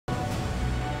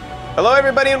Hello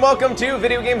everybody and welcome to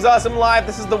Video Games Awesome Live.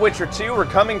 This is The Witcher 2. We're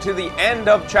coming to the end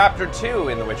of Chapter 2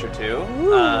 in The Witcher 2.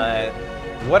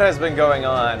 What has been going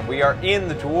on? We are in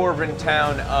the dwarven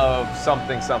town of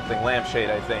something, Lampshade,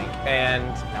 I think.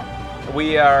 And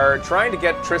we are trying to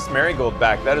get Triss Marigold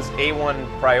back. That is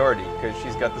A1 priority, because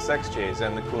she's got the sex jays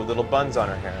and the cool little buns on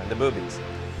her hair and the boobies.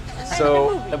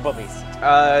 So the boobies.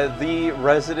 The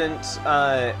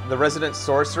resident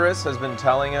sorceress has been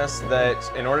telling us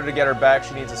that in order to get her back,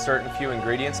 she needs a certain few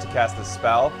ingredients to cast the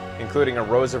spell, including a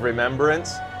rose of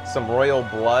remembrance, some royal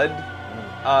blood,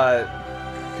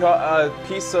 a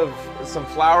piece of some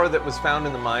flour that was found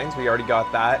in the mines. We already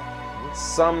got that.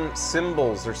 Some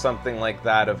symbols or something like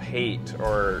that of hate,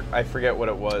 or I forget what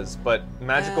it was, but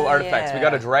magical artifacts. Yeah. We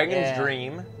got a dragon's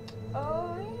dream.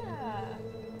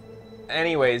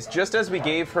 Anyways, just as we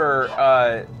gave her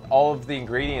all of the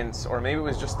ingredients, or maybe it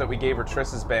was just that we gave her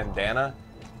Triss's bandana,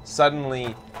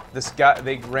 suddenly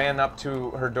they ran up to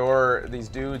her door, these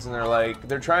dudes, and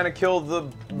they're trying to kill the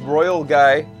royal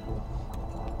guy.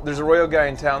 There's a royal guy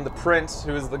in town, the prince,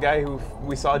 who is the guy who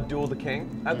we saw duel the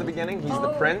king at the beginning. He's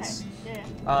the prince.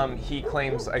 Okay. He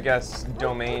claims, I guess,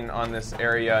 domain on this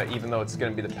area, even though it's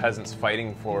going to be the peasants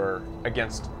fighting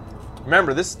against.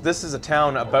 Remember, this is a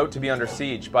town about to be under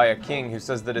siege by a king who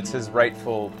says that it's his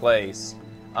rightful place.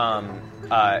 And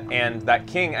that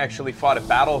king actually fought a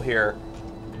battle here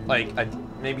like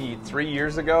maybe 3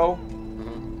 years ago.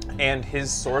 And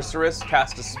his sorceress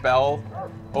cast a spell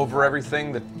over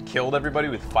everything that killed everybody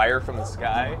with fire from the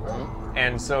sky.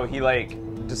 And so he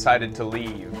decided to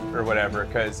leave or whatever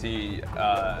because he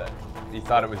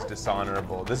thought it was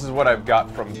dishonorable. This is what I've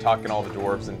got from talking to all the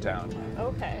dwarves in town.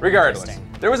 Okay. Regardless,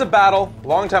 there was a battle a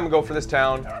long time ago for this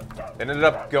town. It ended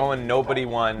up going, nobody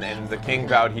won, and the king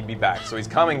vowed he'd be back. So he's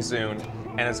coming soon,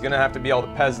 and it's gonna have to be all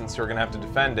the peasants who are gonna have to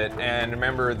defend it. And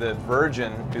remember the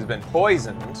Vergen who's been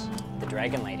poisoned. The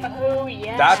dragon lady. Oh,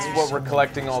 yeah. That's what we're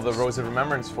collecting all the Rose of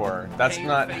Remembrance for. That's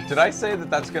not, did I say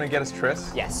that that's gonna get us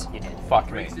Triss? Yes, you did.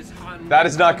 Fuck me. That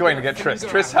is not going to get Triss.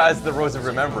 Triss has the Rose of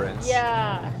Remembrance.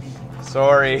 Yeah.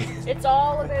 Sorry. It's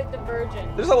all about the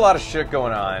Virgin. There's a lot of shit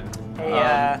going on.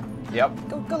 Hey, yep.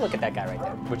 Go look at that guy right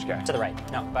there. Which guy? To the right.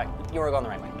 No, back. You were going the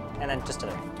right way. And then just to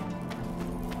the right.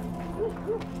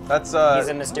 That's He's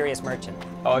a mysterious merchant.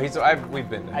 Oh, we've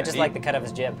been to I just like the cut of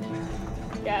his jib.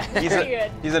 Yeah, pretty good.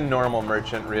 He's a normal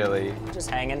merchant, really. Just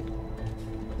hanging.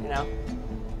 You know?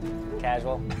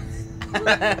 Casual.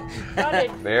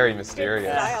 Very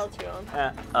mysterious. Style to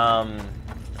him.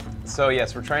 So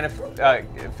yes, we're trying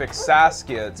to fix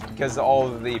Saskia. It's because all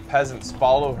of the peasants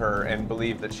follow her and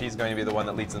believe that she's going to be the one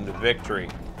that leads them to victory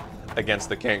against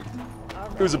the king,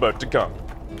 who's about to come.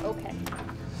 Okay.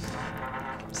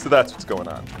 So that's what's going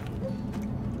on.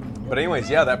 But anyways,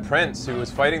 yeah, that prince who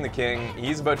was fighting the king,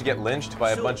 he's about to get lynched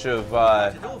by a bunch of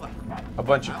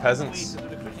peasants.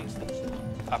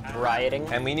 Rioting.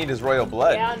 And we need his royal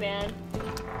blood. Yeah, man.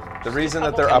 The reason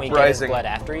that they're Can we get his uprising, blood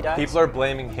after he dies? people are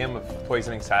blaming him of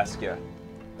poisoning Saskia.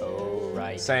 Oh,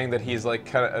 right. Saying that he's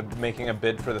kind of making a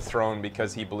bid for the throne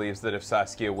because he believes that if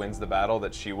Saskia wins the battle,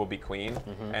 that she will be queen.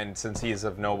 And since he's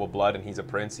of noble blood and he's a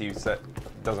prince, he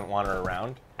doesn't want her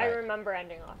around. I remember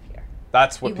ending off here.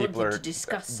 That's what people are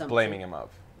blaming him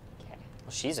of. Okay. Well,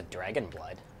 she's a dragon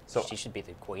blood. So she should be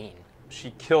the queen.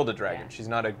 She killed a dragon. She's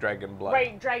not a dragon blood.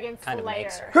 Right, dragon Kind of slayer.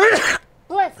 makes her.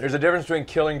 There's a difference between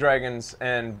killing dragons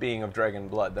and being of dragon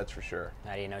blood, that's for sure.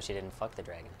 How do you know she didn't fuck the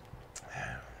dragon?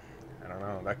 I don't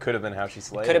know. That could have been how she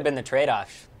slayed. Could have been the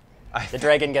trade-off. The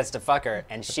dragon gets to fuck her,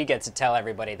 and she gets to tell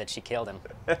everybody that she killed him.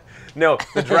 No,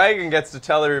 the dragon gets to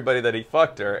tell everybody that he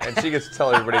fucked her, and she gets to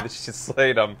tell everybody that she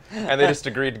slayed him, and they just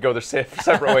agreed to go their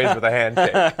separate ways with a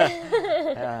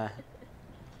handshake.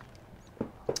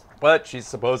 But she's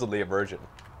supposedly a virgin.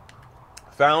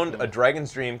 Found a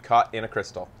dragon's dream caught in a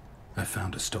crystal. I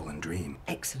found a stolen dream.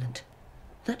 Excellent.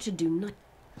 That should do not.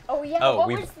 Oh, yeah, what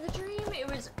was the dream? It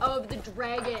was of the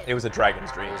dragon. It was a dragon's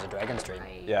dream. It was a dragon's dream.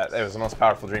 Yeah, it was the most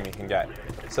powerful dream you can get.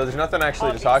 So there's nothing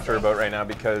actually to talk to her about right now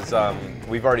because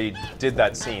we've already did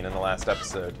that scene in the last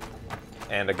episode.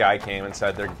 And a guy came and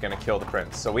said they're going to kill the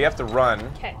prince. So we have to run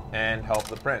and help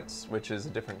the prince, which is a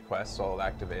different quest, so I'll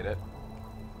activate it.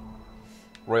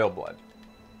 Royal blood.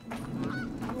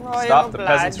 Stop the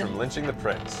peasants from lynching the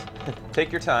prince.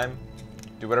 Take your time.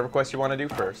 Do whatever quest you want to do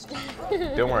first.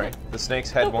 Don't worry, the snake's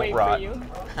head won't rot.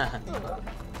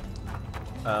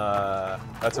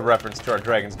 That's a reference to our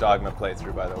Dragon's Dogma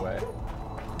playthrough, by the way.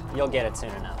 You'll get it soon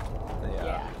enough.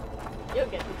 Yeah. You'll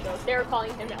get the joke. They were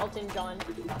calling him Elton John.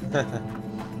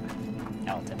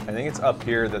 Elton. I think it's up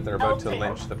here that they're about to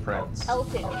lynch the prince.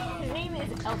 Elton. His name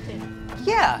is Elton.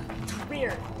 Yeah. It's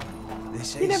weird.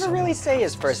 You never really say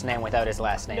his first name without his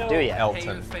last name, No. do you?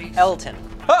 Elton. Elton.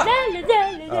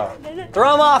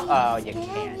 Throw him off! Oh, you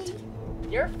can't.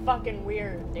 You're fucking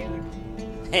weird, dude.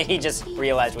 He just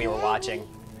realized we were watching.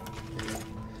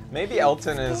 Maybe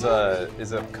Elton is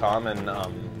a common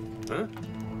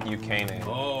UK name.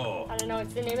 Oh. I don't know,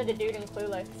 it's the name of the dude in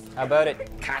Clueless. How about it,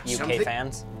 Catch UK something?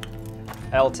 fans?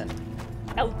 Elton.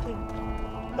 Elton.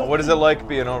 What is it like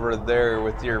being over there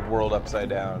with your world upside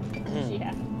down?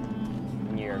 Yeah.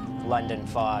 In your London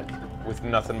fog. With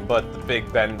nothing but the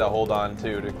Big Ben to hold on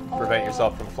to prevent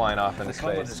yourself from flying off into The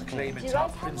commoners space. claim Do it's you our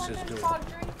guys have prince's London doing. fog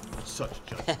drinks? Such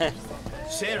justice.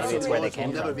 Sarah Maybe it's where they will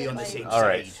came never from. be on the same All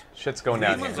right, side. shit's going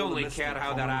down Humans here. only care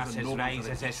how their asses rise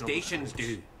as their stations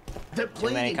do. They're Too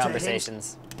playing many into him.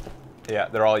 conversations. Yeah,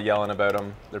 they're all yelling about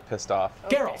him. They're pissed off.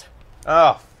 Geralt.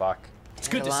 Oh, fuck. It's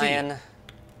good to see you. Lion.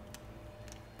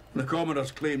 The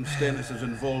commoners claim Stennis is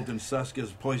involved in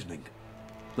Saskia's poisoning.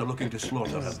 They're looking to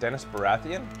slaughter Is him. Dennis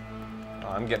Baratheon? Oh,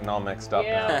 I'm getting all mixed up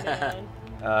Yeah, man.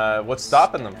 now. What's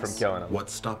stopping them from killing him?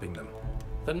 What's stopping them?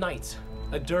 The knights,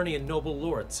 Adernian noble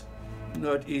lords.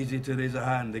 Not easy to raise a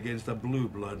hand against a blue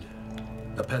blood.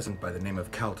 A peasant by the name of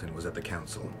Calton was at the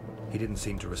council. He didn't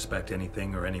seem to respect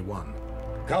anything or anyone.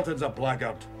 Calton's a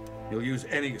blackguard. He'll use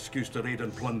any excuse to raid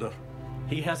and plunder.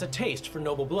 He has a taste for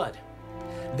noble blood.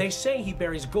 They say he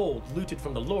buries gold looted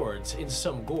from the lords in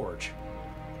some gorge.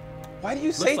 Why do you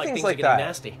Looks say like things things like are getting that?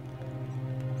 nasty.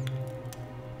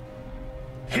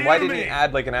 And why didn't you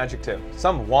add like an adjective?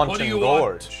 Some wanton you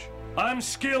gorge. I'm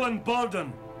Skill and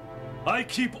Burden. I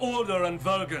keep order in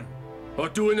Vergen. Are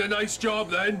doing a nice job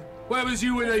then? Where was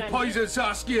you when they poisoned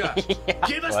Saskia?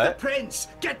 Give us What? the prince!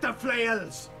 Get the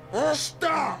flails!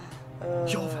 Stop!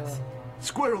 Joveth.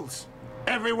 Squirrels.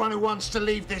 Everyone who wants to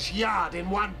leave this yard in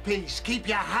one piece, keep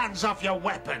your hands off your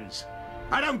weapons.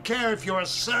 I don't care if you're a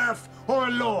serf or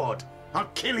a lord. I'll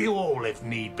kill you all if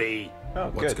need be. Oh,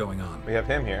 What's good. going on? We have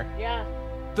him here. Yeah.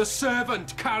 The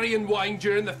servant carrying wine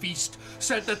during the feast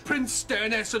said that Prince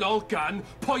Sternes and Olcan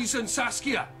poisoned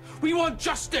Saskia. We want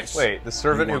justice! Wait, the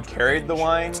servant We who want carried the revenge.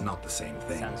 wine? It's not the same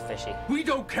thing. Sounds fishy. We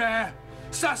don't care.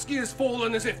 Saskia's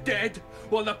fallen as if dead,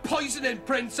 while the poisoning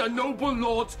prince and noble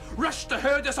lords rush to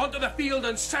herd us onto the field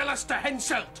and sell us to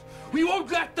Henselt. We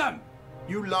won't let them!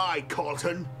 You lie,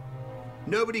 Colton.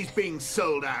 Nobody's being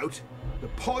sold out. The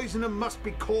poisoner must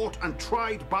be caught and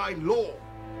tried by law.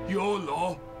 Your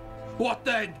law? What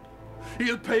then?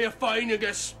 He'll pay a fine and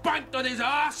get spanked on his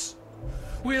ass?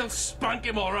 We'll spank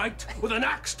him all right, with an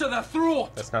axe to the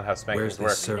throat. That's not how Where's spankings this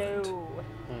work. servant? No.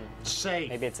 Safe.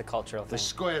 Maybe it's a cultural The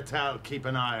thing. Squirtle keep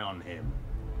an eye on him.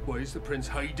 Why is the prince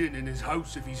hiding in his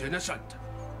house if he's innocent?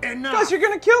 Enough! Because you're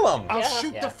gonna kill him! I'll Yeah.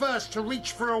 shoot Yeah. the first to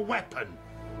reach for a weapon.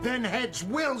 Then heads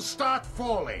will start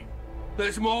falling.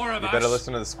 There's more of You us. better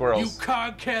listen to the You squirrels.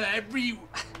 can't kill every...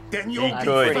 Then you'll I'm be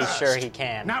good. pretty first. sure he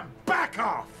can. Now back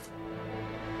off!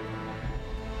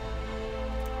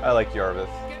 I like Yorvith.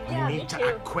 Yeah, you me need to too.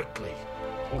 act quickly.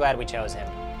 I'm glad we chose him.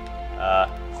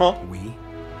 Huh? We?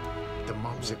 The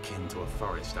mob's akin to a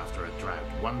forest after a drought.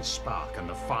 One spark and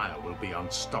the fire will be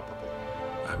unstoppable.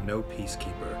 I'm no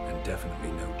peacekeeper and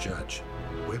definitely no judge.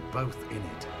 We're both in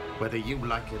it, whether you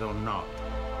like it or not.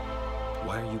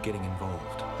 Why are you getting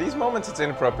involved? These moments it's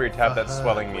inappropriate to have that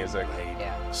swelling music. Blade.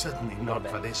 Yeah. Certainly little not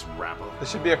bit. for this rabble.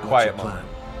 This should be a What's quiet your plan? moment.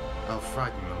 I'll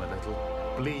frighten them a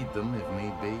little, bleed them if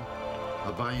need be.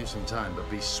 I'll buy you some time, but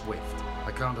be swift.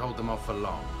 I can't hold them off for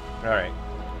long. Alright.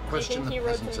 Question think the he rode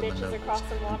peasants some and the bitches nobles across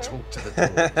the and water? talk to the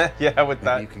dwarves. Yeah, with Maybe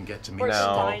that. you can get to meet Or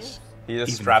some No. vines. He just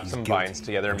Even if strapped he's some guilty, vines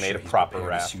together and I'm made sure a he's proper prepared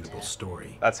a raft. suitable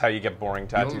story. That's how you get boring You'll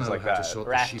tattoos know like how to that. sort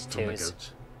the Raft sheep from the tattoos.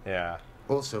 goats. Yeah.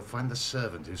 Also, find the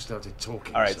servant who started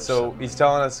talking. Alright, so suddenly. he's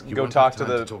telling us You go won't talk have to time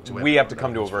the. to talk to We have to everyone,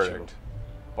 come to a that's for verdict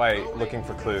by looking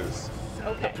for clues.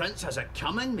 Okay. Prince has it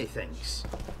coming, methinks.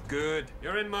 Good.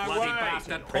 You're in my Bloody way.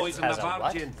 bastard Poison the has a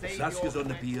what? Virgin. Saskia's on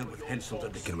the pier with Henselt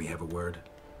and Can we have a word?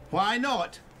 Why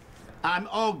not? I'm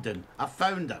Ogden, a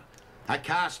founder. I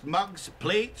cast mugs,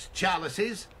 plates,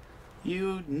 chalices.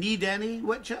 You need any,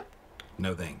 Witcher?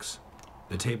 No thanks.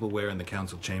 The tableware in the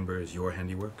council chamber is your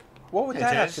handiwork? What would It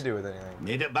that have is. to do with anything?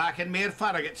 Made it back in Mayor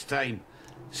Farragut's time.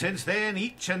 Since then,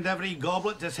 each and every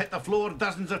goblet has hit the floor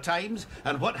dozens of times,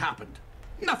 and what happened?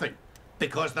 Nothing,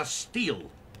 because they're steel.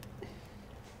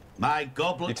 My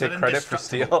goblets You take are credit for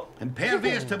indestructible, steel?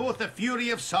 impervious to both the fury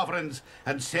of sovereigns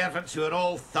and servants who are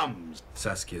all thumbs.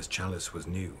 Saskia's chalice was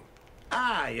new.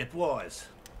 Aye, it was.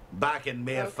 Back in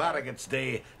Mayor Farragut's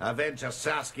day, Avenger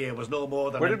Saskia was no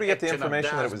more than Where an did we get the itchin' of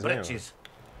information that it Daz's was new? britches.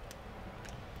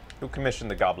 Who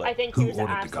commissioned the goblet? I think he Who was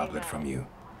ordered the asking goblet that. from you?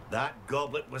 That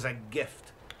goblet was a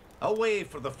gift. A way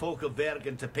for the folk of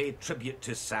Vergen to pay tribute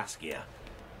to Saskia.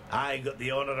 I got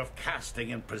the honor of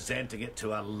casting and presenting it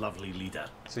to a lovely leader.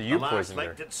 So you the lass poisoned her.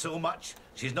 liked it so much,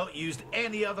 she's not used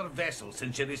any other vessel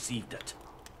since she received it.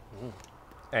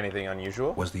 Anything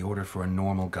unusual? Was the order for a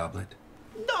normal goblet?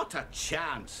 Not a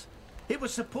chance. It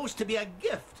was supposed to be a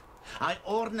gift. I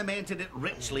ornamented it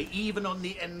richly, even on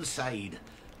the inside.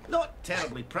 Not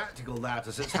terribly practical, that,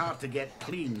 as it's hard to get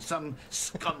clean. Some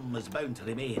scum is bound to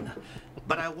remain.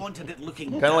 But I wanted it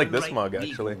looking Kinda like this downright mug, regal,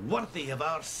 actually. worthy of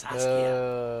our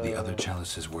Saskia. The other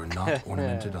chalices were not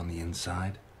ornamented on the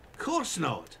inside? Of course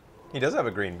not. He does have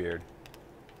a green beard.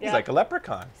 He's Yeah. like a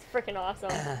leprechaun. It's freaking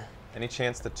awesome. Any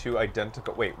chance the two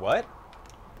identical... Wait, what?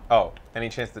 Oh, any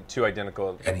chance the two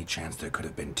identical... Any chance there could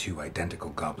have been two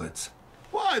identical goblets?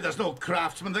 Why, there's no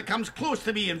craftsman that comes close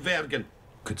to me in Vergen.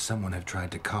 Could someone have tried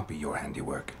to copy your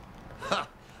handiwork? Ha!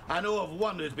 I know of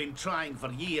one who's been trying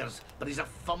for years, but he's a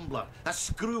fumbler, a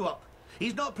screw-up.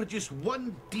 He's not produced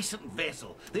one decent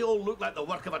vessel. They all look like the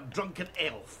work of a drunken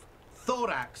elf.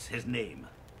 Thorax, his name.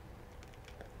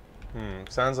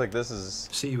 Sounds like this is...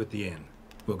 See you at the inn.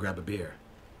 We'll grab a beer.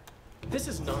 This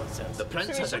is nonsense. The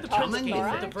princess Should are we talk coming. to For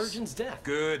Thorax? the Virgin's death.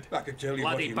 Good. I could tell you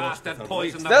Bloody what he lost bastard with her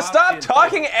poisoned the wife. Stop Virgin.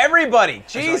 talking, everybody! As I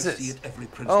see Jesus! it, every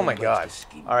prince Oh my likes god. to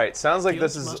scheme. Alright, sounds like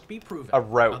this Guilds is must be proven. a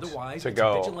route Otherwise, to it's a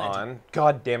go vigilante. on.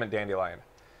 God damn it, Dandelion.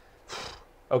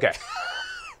 Okay.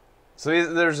 So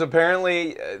there's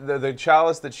apparently... the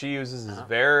chalice that she uses is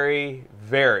very,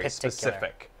 very Particular.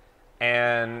 specific.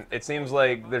 And it seems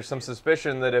like there's some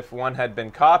suspicion that if one had been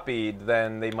copied,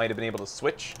 then they might have been able to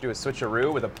do a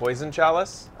switcheroo with a poison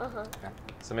chalice.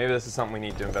 So maybe this is something we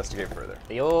need to investigate further.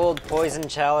 The old poison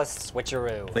chalice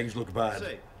switcheroo. Things look bad.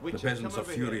 Say, The Witcher, peasants come are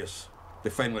over here. furious. They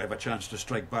finally have a chance to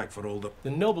strike back for all the... The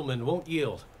nobleman won't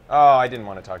yield. Oh, I didn't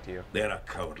want to talk to you. They're a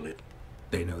cowardly.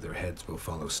 They know their heads will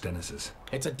follow Stennis's.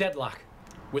 It's a deadlock,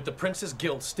 with the prince's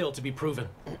guilt still to be proven.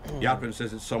 Yapin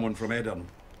says it's someone from Edern.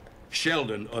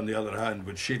 Sheldon, on the other hand,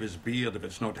 would shave his beard if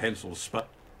it's not Hensel's spot.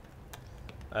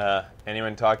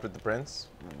 Anyone talked with the prince?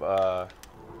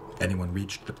 Anyone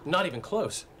reached the... Not even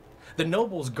close. The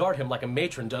nobles guard him like a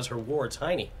matron does her ward's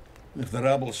hiney. If the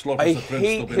rabble slaughters I the prince,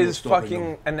 hate there'll be no his stopping fucking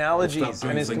them. analogies They'll stop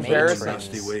and his doing things in a comparisons.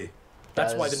 nasty way.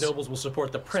 That's why the Does nobles will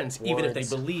support the prince, even if they wards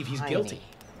believe he's hiney. guilty.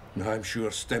 I'm sure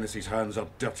Stennis's hands are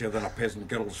dirtier than a peasant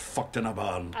girl's fucked in a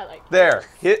barn. I like There.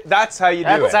 That's how you do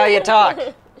That's it. how you talk.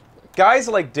 Guys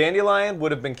like Dandelion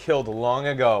would have been killed long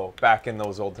ago back in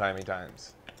those old-timey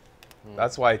times.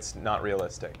 That's why it's not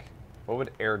realistic. What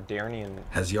would Erdarnian...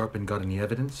 Has Yarpin got any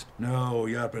evidence? No,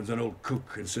 Yapin's an old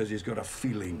cook and says he's got a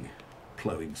feeling.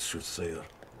 Plowing soothsayer.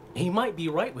 He might be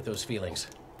right with those feelings.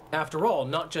 After all,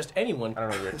 not just anyone. I don't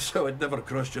know. Weird. So it never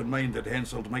crossed your mind that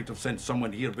Henselt might have sent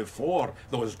someone here before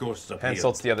those ghosts appeared.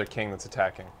 Henselt's the other king that's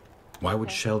attacking. Why would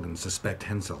Sheldon suspect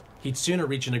Hensel? He'd sooner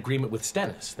reach an agreement with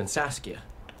Stennis than Saskia.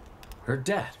 Her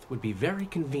death would be very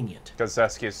convenient. Because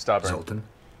Saskia's stubborn. Zoltan?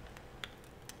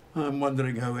 I'm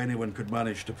wondering how anyone could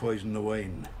manage to poison the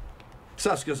wine.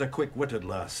 Saskia's a quick-witted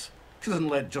lass. She doesn't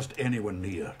let just anyone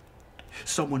near.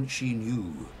 Someone she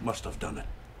knew must have done it.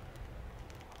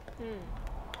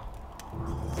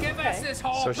 Give us this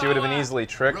whole So she would have been power. easily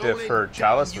tricked if her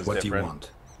chalice was What do you different.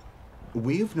 want?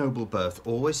 We of noble birth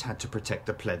always had to protect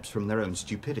the plebs from their own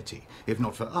stupidity. If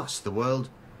not for us, the world...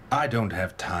 I don't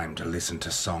have time to listen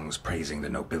to songs praising the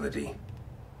nobility.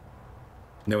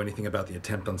 Know anything about the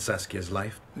attempt on Saskia's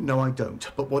life? No, I don't.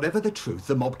 But whatever the truth,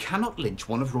 the mob cannot lynch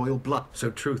one of royal blood. So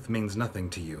truth means nothing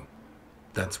to you.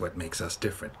 That's what makes us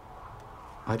different.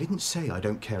 I didn't say I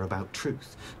don't care about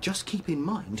truth. Just keep in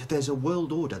mind there's a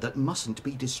world order that mustn't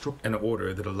be destroyed. An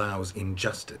order that allows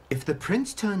injustice. If the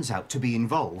prince turns out to be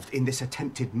involved in this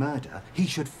attempted murder, he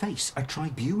should face a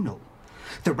tribunal.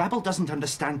 The rabble doesn't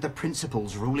understand the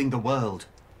principles ruling the world.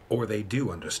 Or they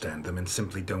do understand them and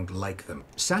simply don't like them.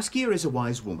 Saskia is a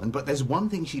wise woman, but there's one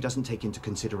thing she doesn't take into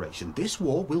consideration. This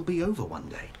war will be over one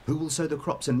day. Who will sow the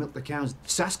crops and milk the cows?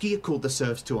 Saskia called the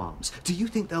serfs to arms. Do you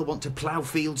think they'll want to plough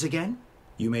fields again?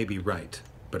 You may be right,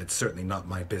 but it's certainly not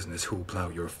my business who'll plow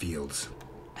your fields.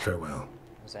 Farewell.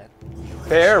 Was that?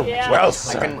 Farewell, I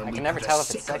sir. can never tell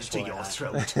if it's sexual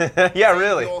or not. Yeah,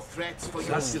 really. Your threats for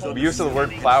your The use of the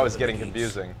word plow is getting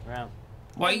confusing. Yeah.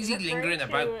 Why is he Referring lingering to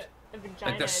about? a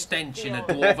vagina Like the as stench in a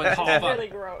field. dwarven It's hovel. really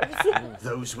gross.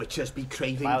 Those witchers be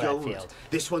craving Plough that gold. field.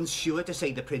 This one's sure to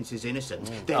say the prince is innocent,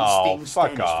 then Oh, sting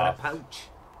fuck Stennis off. for a pouch.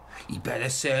 You better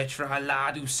search for a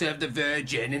lad who served the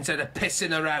Virgin instead of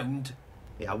pissing around.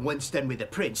 Yeah, once done with the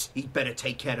prince, he'd better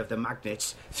take care of the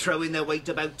magnets, throwing their weight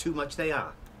about too much they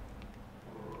are.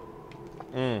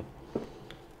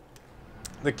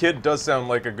 The kid does sound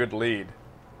like a good lead.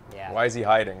 Yeah. Why is he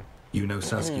hiding? You know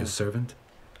Saskia's servant?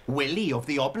 Willie of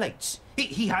the Oblates.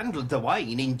 He handled the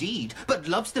wine, indeed, but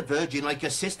loves the Virgin like a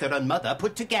sister and mother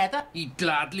put together. He'd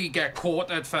gladly get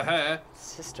quartered for her.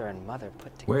 Sister and mother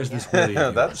put together. Where's this Willie?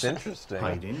 That's interesting.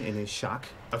 Hiding in his shack,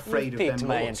 afraid of piqued them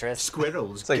my lords. interest.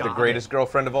 Squirrels. It's like the guarding. greatest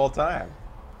girlfriend of all time.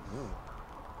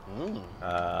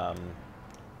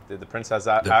 Did the prince have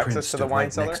access to the wine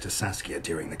right cellar? next to Saskia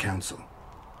during the council.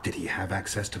 Did he have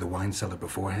access to the wine cellar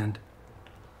beforehand?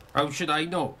 How should I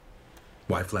know?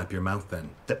 Why flap your mouth then?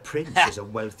 The prince is a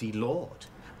wealthy lord.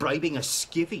 Bribing a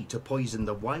skivvy to poison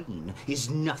the wine is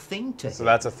nothing to him. So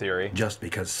that's a theory. Just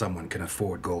because someone can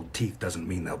afford gold teeth doesn't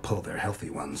mean they'll pull their healthy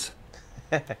ones.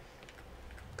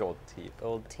 Gold teeth.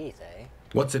 Gold teeth, eh?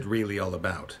 What's it really all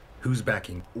about? Who's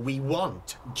backing? We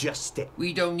want justice.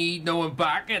 We don't need no one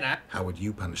backing it. How would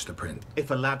you punish the prince?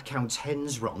 If a lad counts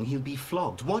hens wrong, he'll be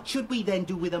flogged. What should we then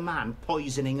do with a man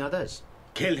poisoning others?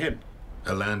 Kill him.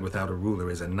 A land without a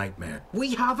ruler is a nightmare.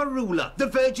 We have a ruler, the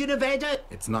Virgin of Edda.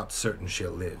 It's not certain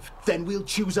she'll live. Then we'll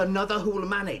choose another who'll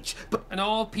manage. But And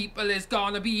all people is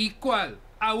gonna be equal.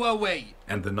 Our way.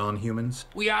 And the non-humans?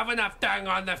 We have enough dung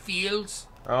on the fields.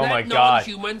 Oh Let my god.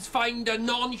 non-humans find a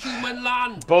non-human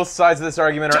land. Both sides of this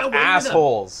argument are Tell me them.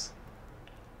 assholes.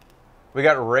 We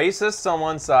got racists on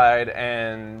one side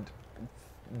and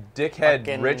dickhead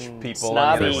Fucking rich people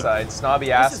on snobby. the other side.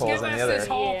 Snobby assholes Give on us the this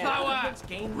other. whole Yeah. power.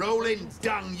 Rolling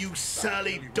dung, you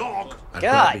surly dog. I'd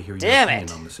God gladly hear your damn opinion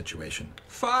it. on the situation.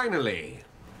 Finally,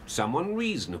 someone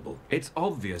reasonable. It's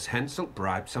obvious Henselt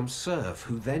bribed some serf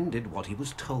who then did what he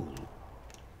was told.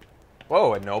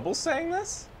 Whoa, a noble's saying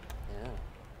this? Yeah.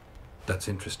 That's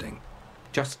interesting.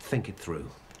 Just think it through.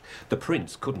 The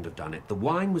prince couldn't have done it. The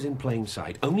wine was in plain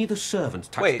sight. Only the servants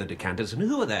touched Wait. the decanters, and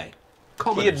who are they? He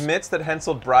Commoners. admits that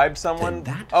Henselt bribed someone?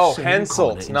 Then that Oh, same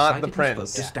commoner Henselt, not the incited his folk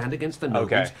prince. to stand against the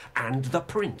nobles Okay. and the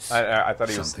prince. I thought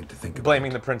he was Something to think about.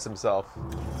 blaming the prince himself.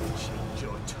 change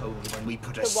your tone when we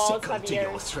put a The walls sickle have to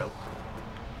your ears. throat.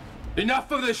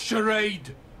 Enough of this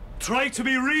charade. Try to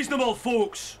be reasonable,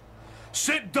 folks.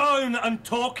 Sit down and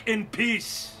talk in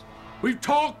peace. We've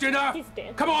talked enough. He's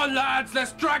dancing. Come on, lads.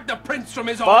 Let's drag the prince from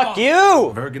his Fuck armor.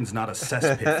 you! Vergen's not a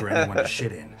cesspit for anyone to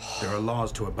shit in. There are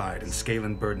laws to abide, and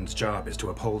Scalen Burden's job is to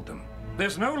uphold them.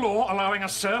 There's no law allowing a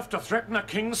serf to threaten a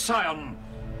king's scion.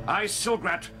 I,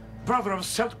 Silgrat, brother of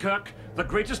Seltkirk, the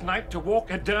greatest knight to walk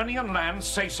Edirnian land,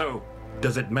 say so.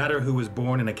 Does it matter who was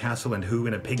born in a castle and who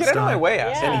in a pigsty? Get out of my way,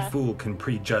 ass. Yeah. Any fool can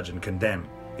prejudge and condemn.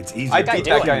 It's easier I to beat do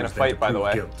that guy in a than fight, to by the prove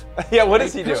way. guilt. Yeah, what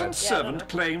is he A doing? peasant servant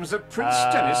claims that Prince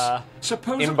Uh, Stennis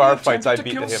supposedly in bar fights, attempted I to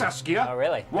beat kill him. Saskia. Oh,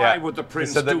 really? Why Yeah. would the He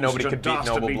prince said that do nobody such a could beat noble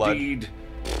dastardly blood. deed?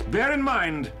 Bear in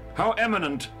mind how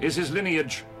eminent is his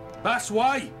lineage. That's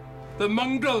why. The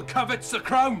mongrel covets the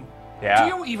crown. Yeah.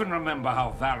 Do you even remember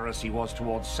how valorous he was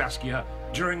towards Saskia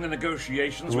during the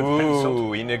negotiations with Ooh,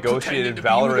 Henselt? he negotiated Pretending to be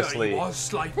who valorously. He was,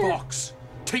 Sly Fox.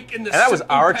 Taking the And that was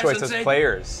simple our choice peasant's as egg.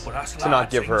 players But us to not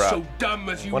lads give her ain't up. So dumb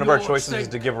as you One of our lords choices is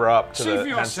think. to give her up to See the for Henselt.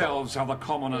 yourselves how the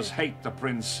commoners hate the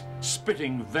prince,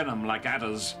 spitting venom like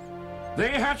adders. They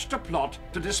hatched a plot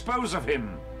to dispose of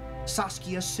him.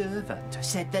 Saskia's servant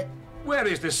said that... Where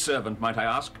is this servant, might I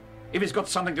ask? If he's got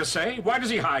something to say, why does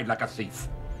he hide like a thief?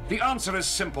 The answer is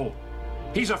simple.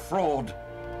 He's a fraud.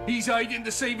 He's hiding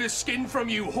to save his skin from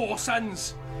you,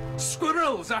 whoresons.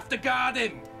 Squirrels have to guard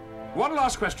him. One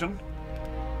last question.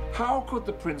 How could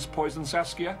the prince poison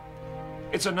Saskia?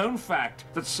 It's a known fact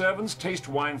that servants taste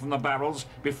wine from the barrels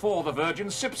before the Virgin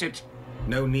sips it.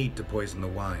 No need to poison the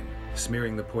wine.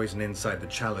 Smearing the poison inside the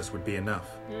chalice would be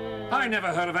enough. I never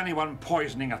heard of anyone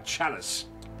poisoning a chalice.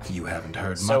 You haven't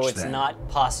heard So much it's then. not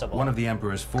possible. One of the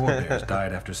Emperor's forebears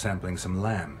died after sampling some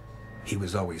lamb. He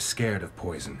was always scared of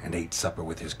poison and ate supper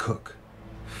with his cook.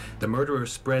 The murderer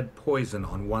spread poison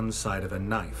on one side of a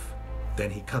knife.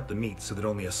 Then he cut the meat so that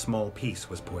only a small piece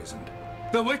was poisoned.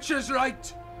 The witch is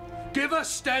right. Give us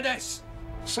Stennis.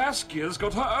 Saskia's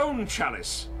got her own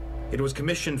chalice. It was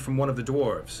commissioned from one of the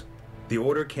dwarves. The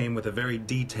order came with a very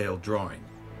detailed drawing.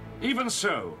 Even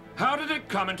so, how did it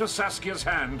come into Saskia's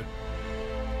hand?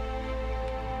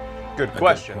 Good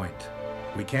question. Good point.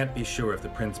 We can't be sure if the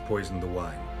prince poisoned the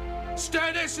wine.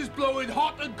 Stennis is blowing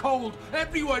hot and cold.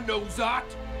 Everyone knows that.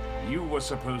 You were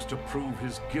supposed to prove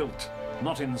his guilt,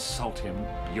 not insult him,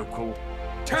 yokel.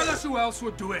 Tell us who else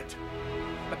would do it.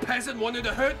 A peasant wanted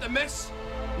to hurt the miss?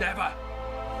 Never.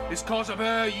 It's cause of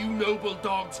her you noble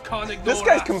dogs can't ignore This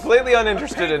guy's us. completely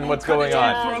uninterested in what's going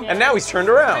on. And now he's turned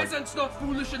around. Peasant's not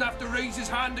foolish enough to raise his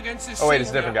hand against his Oh wait, it's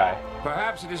a savior. different guy.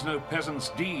 Perhaps it is no peasant's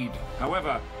deed.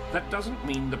 However, that doesn't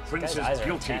mean the prince eyes is are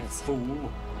guilty, intense. fool.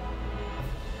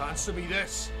 Answer me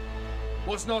this.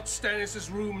 Was not Stennis'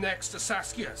 room next to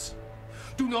Saskia's?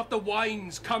 Do not the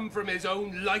wines come from his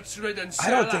own lice-ridden I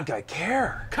cellar? don't think I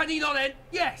care. Can he not then?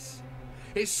 Yes.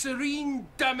 His serene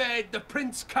Damed, the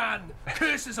Prince can,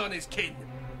 curses on his kin.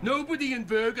 Nobody in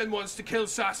Vergen wants to kill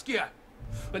Saskia.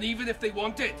 And even if they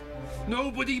want it,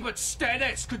 nobody but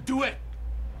Stennis could do it.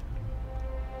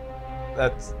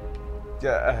 That's...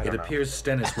 Yeah, I don't It know. appears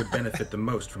Stennis would benefit the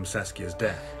most from Saskia's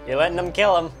death. You're letting them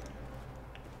kill him.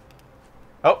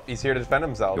 Oh, he's here to defend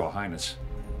himself. Your Highness,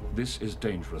 this is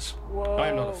dangerous. Whoa. I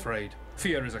am not afraid.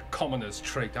 Fear is a commoner's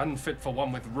trait, unfit for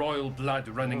one with royal blood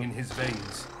running in his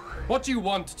veins. What do you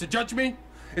want, to judge me?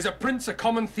 Is a prince a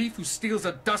common thief who steals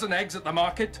a dozen eggs at the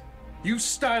market? You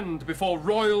stand before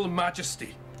royal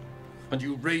majesty, and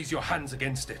you raise your hands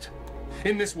against it.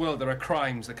 In this world there are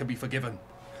crimes that can be forgiven,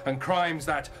 and crimes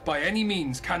that, by any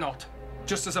means, cannot.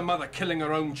 Just as a mother killing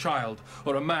her own child,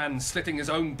 or a man slitting his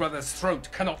own brother's throat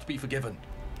cannot be forgiven.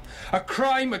 A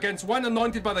crime against one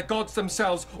anointed by the gods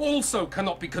themselves also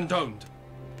cannot be condoned.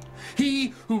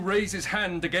 He who raises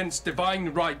hand against divine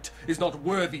right is not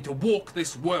worthy to walk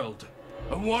this world.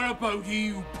 And what about he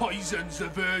who poisons the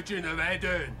Virgin of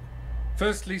Eden?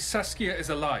 Firstly, Saskia is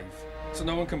alive, so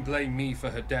no one can blame me for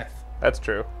her death. That's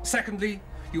true. Secondly,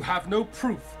 you have no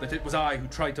proof that it was I who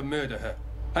tried to murder her.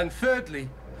 And thirdly,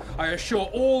 I assure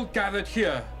all gathered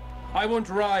here, I won't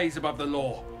rise above the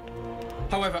law.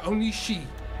 However, only she,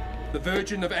 the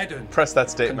Virgin of Eden, Press that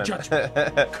statement. can judge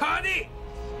me. Can he?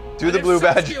 Do the Blue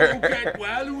Saskia Badger. won't get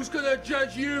well, who's gonna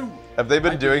judge you? Have they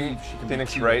been doing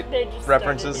Phoenix Wright They just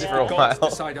references started, for a yeah. Gods while?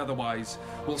 decide otherwise.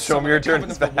 Will Show me summon your a covenant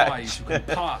turns of the back. wise who can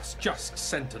pass just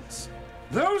sentence.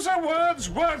 Those are words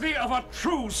worthy of a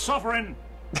true sovereign.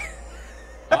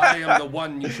 I am the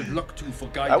one you should look to for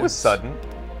guidance. That was sudden.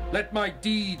 Let my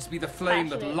deeds be the flame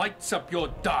that Passionate. lights up your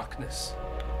darkness.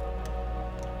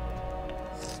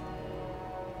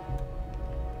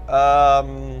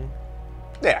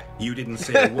 Yeah. You didn't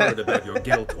say a word about your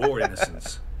guilt or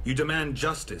innocence. You demand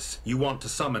justice. You want to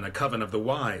summon a coven of the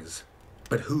wise.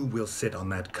 But who will sit on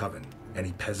that coven?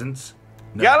 Any peasants?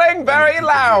 No, Yelling only very people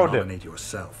loud. You nominate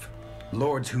yourself.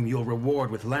 Lords whom you'll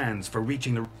reward with lands for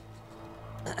reaching the...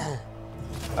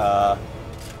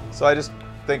 So I just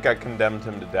think I condemned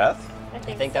him to death. I I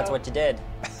think, think so. that's what you did.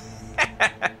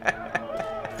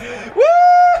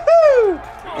 Woohoo!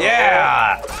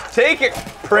 Yeah! Take it,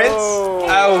 Prince! Oh.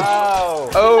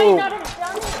 Ouch! Oh. You might not have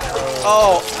done it.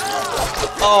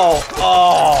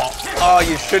 Oh! Oh,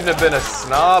 you shouldn't have been a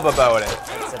snob about it.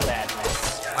 It's a bad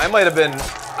mess. I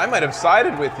might have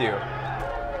sided with you.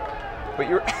 But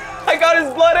you're... I got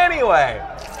his blood anyway!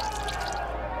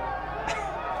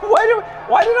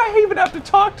 Why did I even have to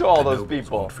talk to all those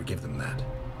people? Won't forgive them that.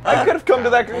 I could have come to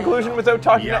that conclusion without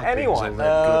talking to Yelping's anyone.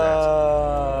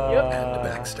 all they're good at. Yep. And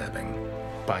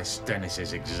backstabbing. By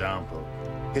Stennis's example.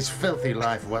 His filthy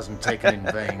life wasn't taken in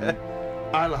vain.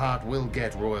 Eilhart will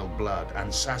get royal blood,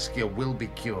 and Saskia will be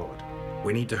cured.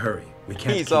 We need to hurry. We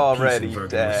can't He's keep already peace in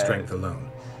Vergen dead. with strength alone.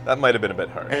 That might have been a bit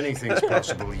harsh. Anything's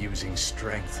possible using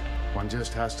strength. One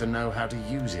just has to know how to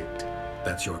use it.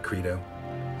 That's your credo?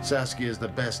 Saskia's the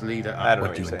best leader. I don't know What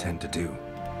what do you're you saying. intend to do?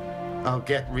 I'll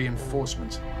get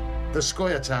reinforcements. The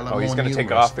Scoia'tael are Oh, he's more gonna take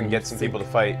numerous off and than get you some think. people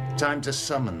to fight. Time to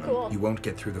summon them. Cool. You won't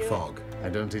get through the fog. I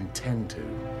don't intend to.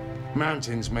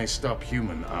 Mountains may stop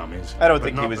human armies. I don't but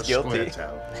think he not was the guilty.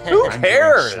 Scoia'tael. Who I'm going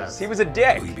cares? south. He was a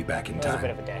dick. Will you be back in He was a time? bit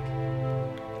of a dick.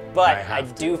 But I I,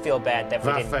 have do feel bad that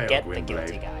we That didn't failed, get the Gwynplaine.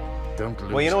 guilty guy. Don't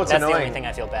lose. Well, you know what's That's the annoying? only thing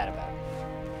I feel bad about.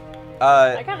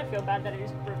 I kind of feel bad that he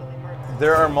was brutally murdered.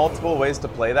 There are multiple ways to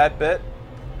play that bit.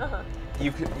 Uh-huh.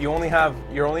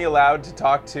 You're only allowed to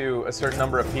talk to a certain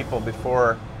number of people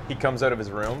before he comes out of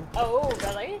his room. Oh,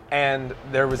 really? And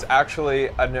there was actually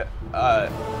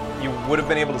you would have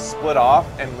been able to split off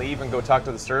and leave and go talk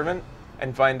to the servant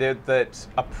and find out that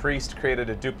a priest created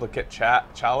a duplicate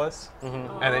chalice,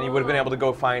 and then you would have been able to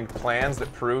go find plans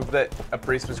that proved that a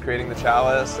priest was creating the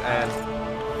chalice.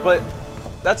 But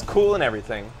that's cool and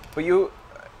everything. But you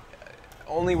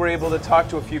only were able to talk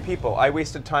to a few people. I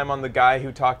wasted time on the guy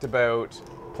who talked about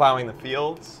plowing the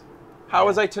fields. How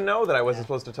was I to know that I wasn't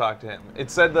supposed to talk to him?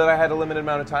 It said that I had a limited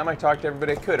amount of time. I talked to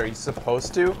everybody I could. Are you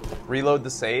supposed to reload the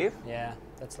save? Yeah,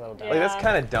 that's a little dumb. Like, that's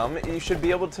kind of dumb. You should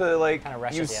be able to, like, Kinda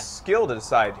rushes use ya. skill to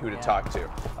decide who to talk to.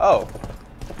 Oh.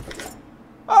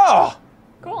 Oh!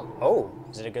 Cool. Oh,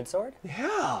 is it a good sword?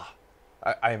 Yeah.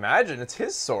 I imagine it's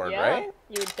his sword, Yeah, right?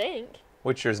 you would think.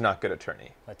 Witcher's not good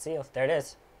attorney. Let's see. There it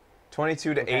is.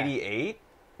 22 to Okay. 88?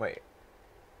 Wait.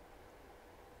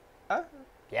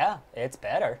 Yeah, it's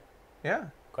better. Yeah.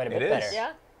 Quite a it bit is. better.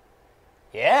 Yeah.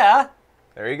 Yeah.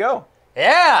 There you go.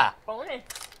 Yeah. Bonus.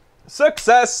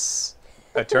 Success!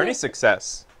 Attorney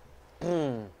success.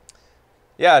 Yeah,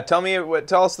 Yeah,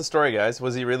 tell us the story, guys.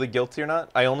 Was he really guilty or not?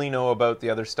 I only know about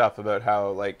the other stuff about how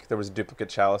like there was a duplicate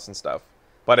chalice and stuff,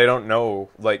 but I don't know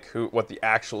like what the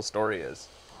actual story is.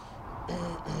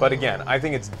 But again, I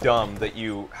think it's dumb that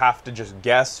you have to just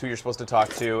guess who you're supposed to talk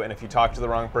to, and if you talk to the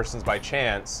wrong persons by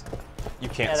chance, you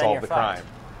can't solve the crime.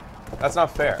 That's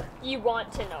not fair. You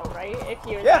want to know, right? If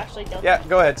he was Yeah. actually guilty. Yeah,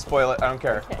 go ahead, spoil it. I don't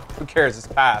care. Okay. Who cares? It's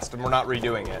past, and we're not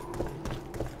redoing it.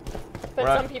 But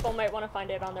some people might want to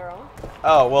find it on their own.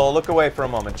 Oh, well, look away for a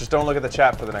moment. Just don't look at the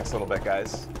chat for the next little bit,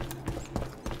 guys.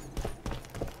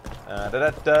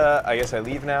 I guess I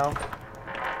leave now.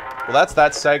 Well, that's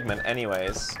that segment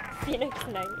anyways. Phoenix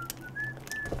Knight.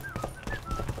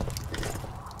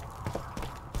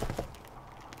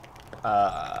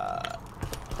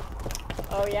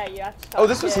 Oh yeah, you have to talk. Oh,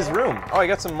 this was his room. Oh, I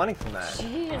got some money from that.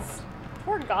 Jeez.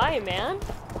 Poor guy, man.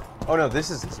 Oh no,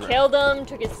 this is his room. Killed him,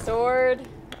 took his sword.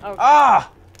 Oh.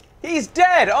 Ah! He's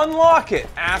dead! Unlock it,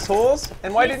 assholes!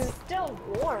 And why He's didn't... still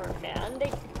warm, man.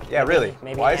 They... Yeah, really.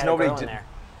 Maybe Why he is had a nobody... girl in there.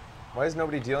 Why is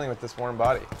nobody dealing with this warm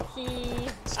body? He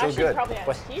Still actually good. probably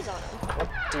has keys on him. What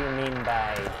do you mean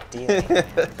by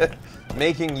dealing?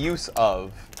 Making use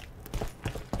of.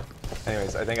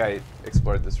 Anyways, I think I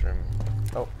explored this room.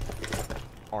 Oh.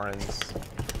 Orange.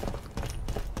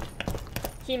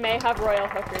 He may have royal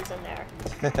hookers in there.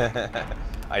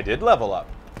 I did level up.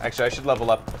 Actually, I should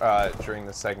level up during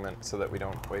this segment so that we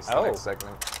don't waste the next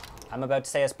segment. I'm about to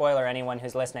say a spoiler, anyone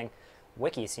who's listening.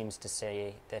 Wiki seems to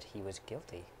say that he was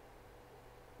guilty.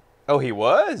 Oh, he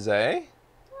was, eh?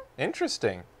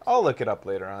 Interesting. I'll look it up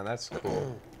later on. That's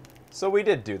cool. So we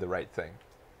did do the right thing.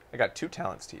 I got 2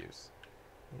 talents to use.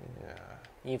 Yeah.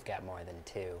 You've got more than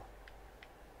 2.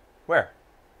 Where?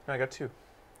 I got 2.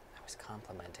 I was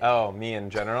complimenting. Oh, me in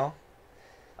general?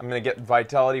 I'm going to get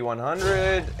Vitality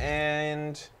 100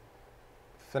 and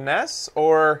Finesse,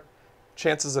 or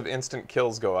chances of instant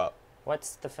kills go up.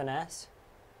 What's the finesse?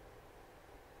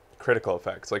 Critical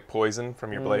effects, like poison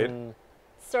from your blade.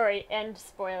 Sorry, and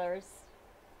spoilers.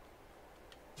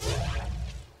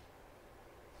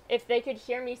 If they could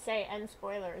hear me say end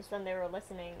spoilers, then they were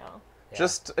listening, though. Yeah.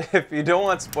 Just, if you don't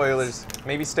want spoilers,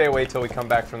 maybe stay away till we come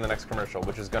back from the next commercial,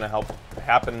 which is going to help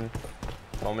happen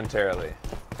momentarily,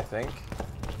 I think.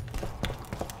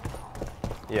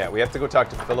 Yeah, we have to go talk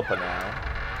to Philippa now.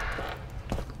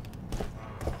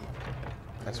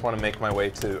 I just want to make my way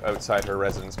to outside her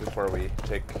residence before we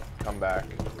come back.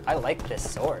 I like this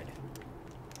sword.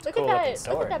 Look Cool at looking that!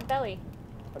 sword. Look at that belly.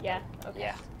 Yeah. Okay.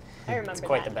 Yeah. I remember It's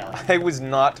quite that. the belly. I was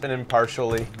not an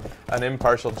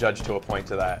impartial judge to a point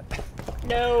to that.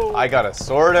 No. I got a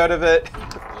sword out of it.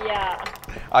 Yeah.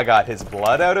 I got his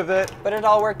blood out of it. But it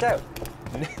all worked out.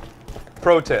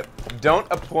 Pro tip, don't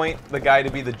appoint the guy to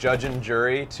be the judge and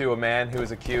jury to a man who is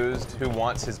accused who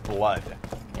wants his blood.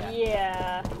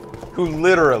 Yeah. Who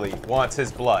literally wants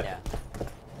his blood. Yeah.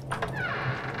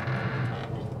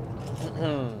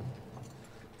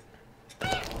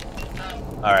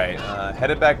 Alright,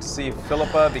 headed back to see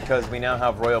Philippa because we now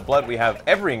have royal blood. We have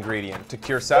every ingredient to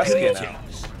cure Saskia now.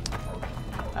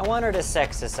 I want her to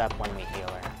sex us up when we heal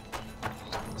her.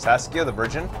 Saskia, the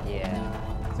virgin? Yeah.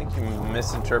 I think you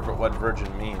misinterpret what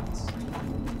virgin means.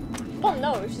 Well,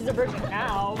 no, she's a virgin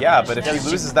now. Yeah, but if she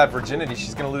loses that virginity,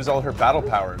 she's going to lose all her battle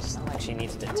powers. Not like she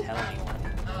needs to tell anyone.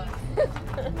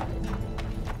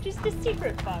 Just a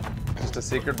secret fuck. Just a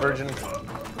secret virgin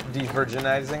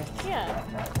de-virginizing? Yeah.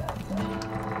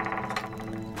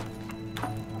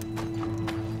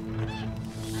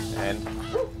 And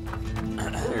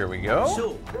here we go.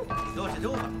 So, thought it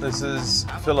over. This is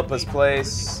Philippa's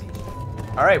place.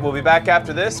 Alright, we'll be back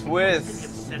after this with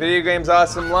Video Games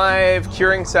Awesome Live,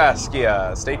 Curing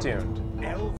Saskia. Stay tuned.